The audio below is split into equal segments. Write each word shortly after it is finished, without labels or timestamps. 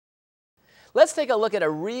let's take a look at a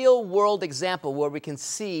real-world example where we can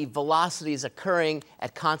see velocities occurring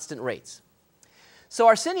at constant rates. So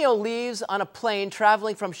Arsenio leaves on a plane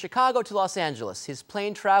traveling from Chicago to Los Angeles. His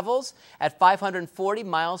plane travels at 540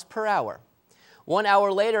 miles per hour. 1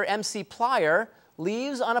 hour later, MC Plyer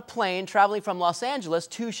leaves on a plane traveling from Los Angeles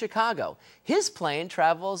to Chicago. His plane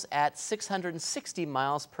travels at 660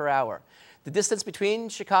 miles per hour. The distance between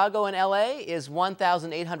Chicago and LA is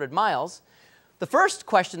 1,800 miles. The first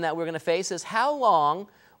question that we're going to face is how long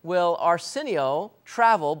will Arsenio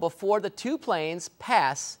travel before the two planes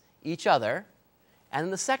pass each other? And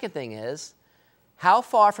then the second thing is, how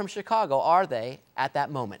far from Chicago are they at that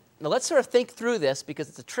moment? Now let's sort of think through this because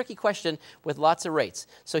it's a tricky question with lots of rates.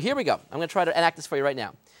 So here we go. I'm going to try to enact this for you right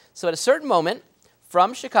now. So at a certain moment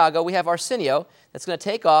from Chicago, we have Arsenio that's going to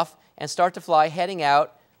take off and start to fly heading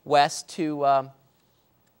out west to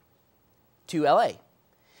LA.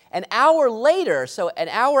 An hour later, so an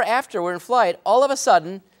hour after we're in flight, all of a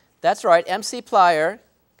sudden, that's right, MC Plyer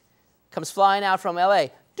comes flying out from LA.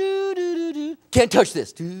 Do, do, do, do. Can't touch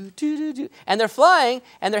this. Do, do, do, do. And they're flying,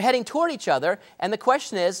 and they're heading toward each other. And the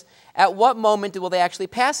question is, at what moment will they actually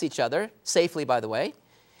pass each other, safely, by the way?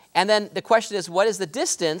 And then the question is, what is the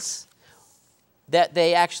distance that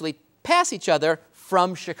they actually pass each other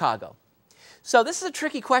from Chicago? So this is a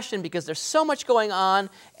tricky question because there's so much going on,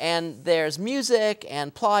 and there's music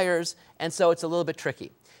and pliers, and so it's a little bit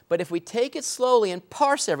tricky. But if we take it slowly and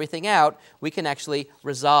parse everything out, we can actually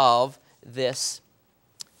resolve this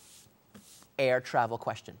air travel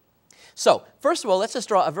question. So first of all, let's just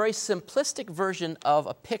draw a very simplistic version of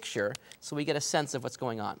a picture so we get a sense of what's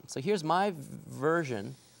going on. So here's my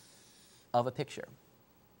version of a picture.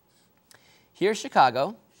 Here's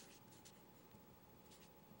Chicago.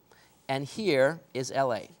 And here is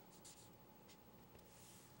LA.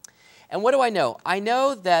 And what do I know? I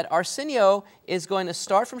know that Arsenio is going to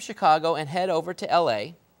start from Chicago and head over to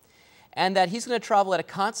LA, and that he's going to travel at a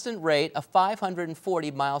constant rate of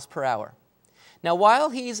 540 miles per hour. Now, while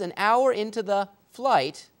he's an hour into the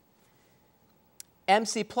flight,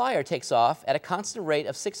 MC Plyer takes off at a constant rate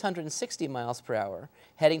of 660 miles per hour,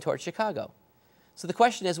 heading toward Chicago. So the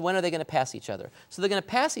question is, when are they going to pass each other? So they're going to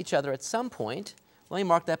pass each other at some point. Let me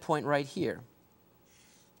mark that point right here.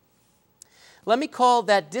 Let me call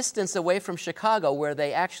that distance away from Chicago where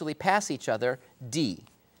they actually pass each other D.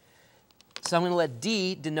 So I'm going to let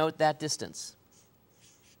D denote that distance.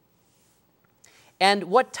 And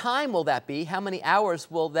what time will that be? How many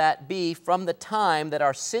hours will that be from the time that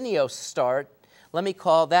Arsenio start? Let me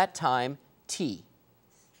call that time T.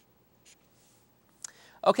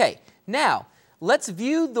 Okay, now let's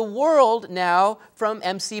view the world now from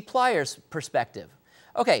MC Plyer's perspective.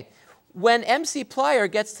 Okay, when MC Plyer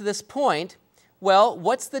gets to this point, well,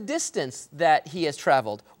 what's the distance that he has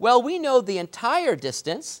traveled? Well, we know the entire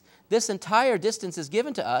distance. This entire distance is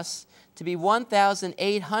given to us to be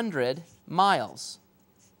 1,800 miles.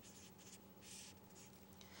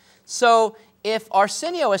 So if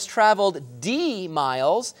Arsenio has traveled D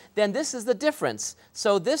miles, then this is the difference.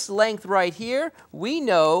 So this length right here, we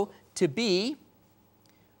know to be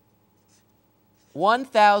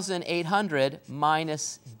 1,800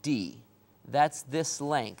 minus D. That's this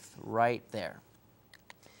length right there.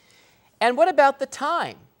 And what about the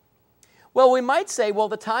time? Well, we might say, well,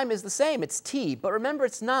 the time is the same. It's T. But remember,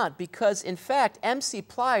 it's not, because, in fact, MC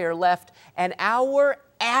Plyer left an hour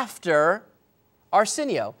after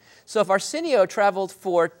Arsenio. So if Arsenio traveled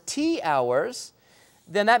for T hours,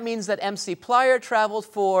 then that means that MC Plyer traveled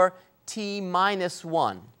for T minus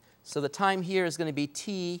 1. So the time here is going to be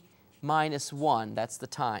T minus 1. That's the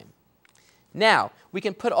time. Now, we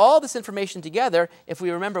can put all this information together if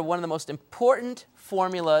we remember one of the most important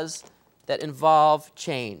formulas that involve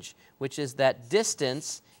change, which is that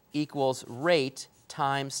distance equals rate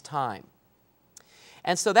times time.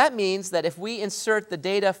 And so that means that if we insert the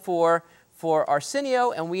data for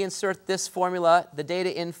Arsenio and we insert this formula, the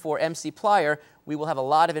data in for MC Plyer, we will have a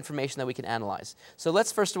lot of information that we can analyze. So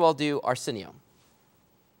let's first of all do Arsenio.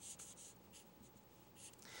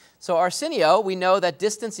 So Arsenio, we know that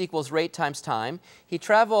distance equals rate times time. He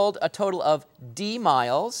traveled a total of D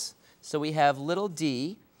miles. So we have little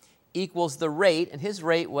d equals the rate, and his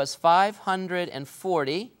rate was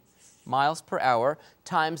 540 miles per hour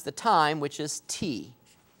times the time, which is t.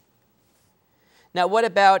 Now what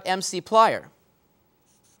about MC Plyer?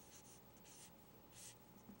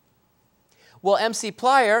 Well, MC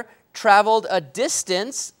Plyer traveled a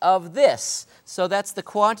distance of this. So that's the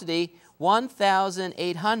quantity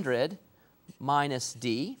 1,800 minus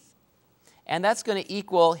d. and that's going to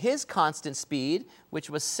equal his constant speed, which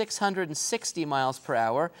was 660 miles per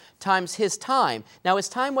hour, times his time. Now, his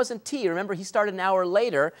time wasn't t. Remember, he started an hour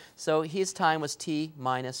later, so his time was t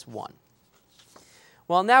minus 1.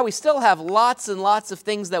 Well, now we still have lots and lots of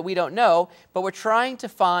things that we don't know, but we're trying to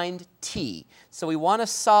find t. So we want to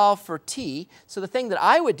solve for t. So the thing that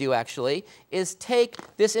I would do, actually, is take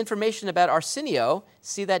this information about Arsenio.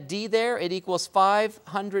 See that d there? It equals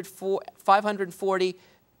 540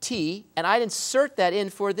 t, and I'd insert that in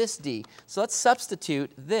for this d. So let's substitute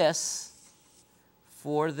this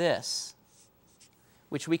for this,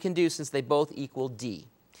 which we can do since they both equal d.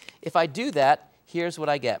 If I do that, here's what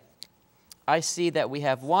I get. I see that we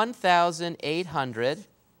have 1,800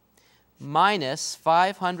 minus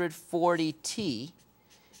 540t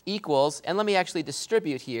equals, and let me actually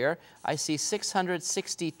distribute here, I see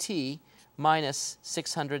 660t minus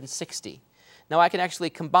 660. Now I can actually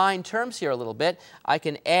combine terms here a little bit. I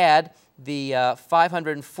can add the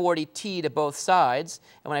 540t to both sides,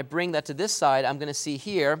 and when I bring that to this side, I'm going to see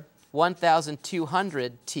here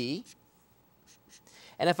 1,200t.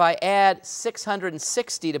 And if I add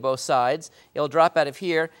 660 to both sides, it'll drop out of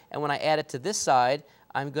here. And when I add it to this side,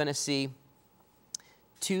 I'm going to see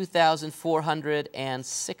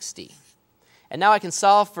 2,460. And now I can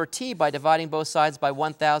solve for t by dividing both sides by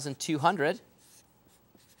 1,200.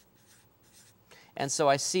 And so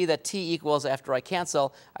I see that t equals, after I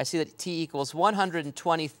cancel, I see that t equals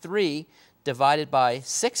 123 divided by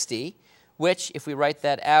 60, which, if we write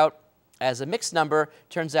that out as a mixed number,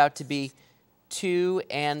 turns out to be 2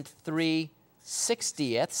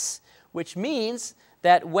 3/60, which means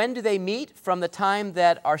that when do they meet from the time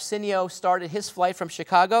that Arsenio started his flight from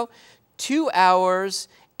Chicago? 2 hours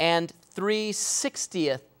and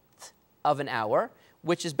 3/60 of an hour,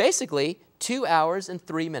 which is basically 2 hours and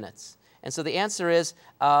 3 minutes. And so the answer is,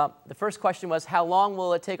 the first question was, how long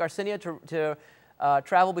will it take Arsenio to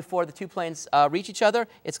travel before the two planes reach each other?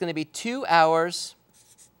 It's going to be 2 hours,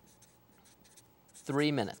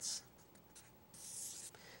 3 minutes.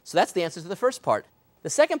 So that's the answer to the first part. The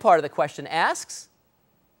second part of the question asks,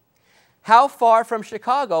 how far from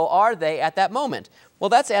Chicago are they at that moment? Well,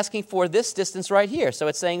 that's asking for this distance right here. So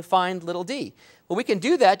it's saying find little d. Well, we can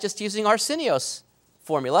do that just using Arsenio's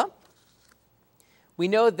formula. We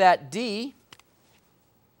know that d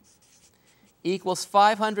equals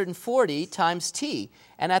 540 times t.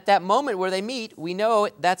 And at that moment where they meet, we know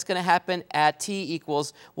that's going to happen at t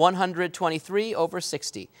equals 123 over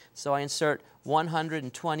 60. So I insert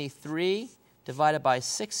 123 divided by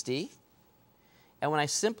 60. And when I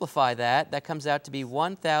simplify that, that comes out to be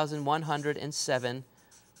 1,107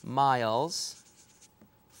 miles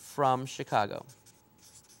from Chicago.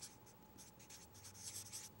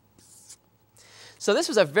 So this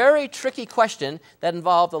was a very tricky question that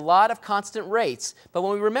involved a lot of constant rates. But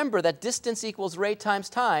when we remember that distance equals rate times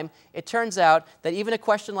time, it turns out that even a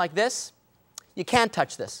question like this, you can't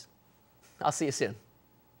touch this. I'll see you soon.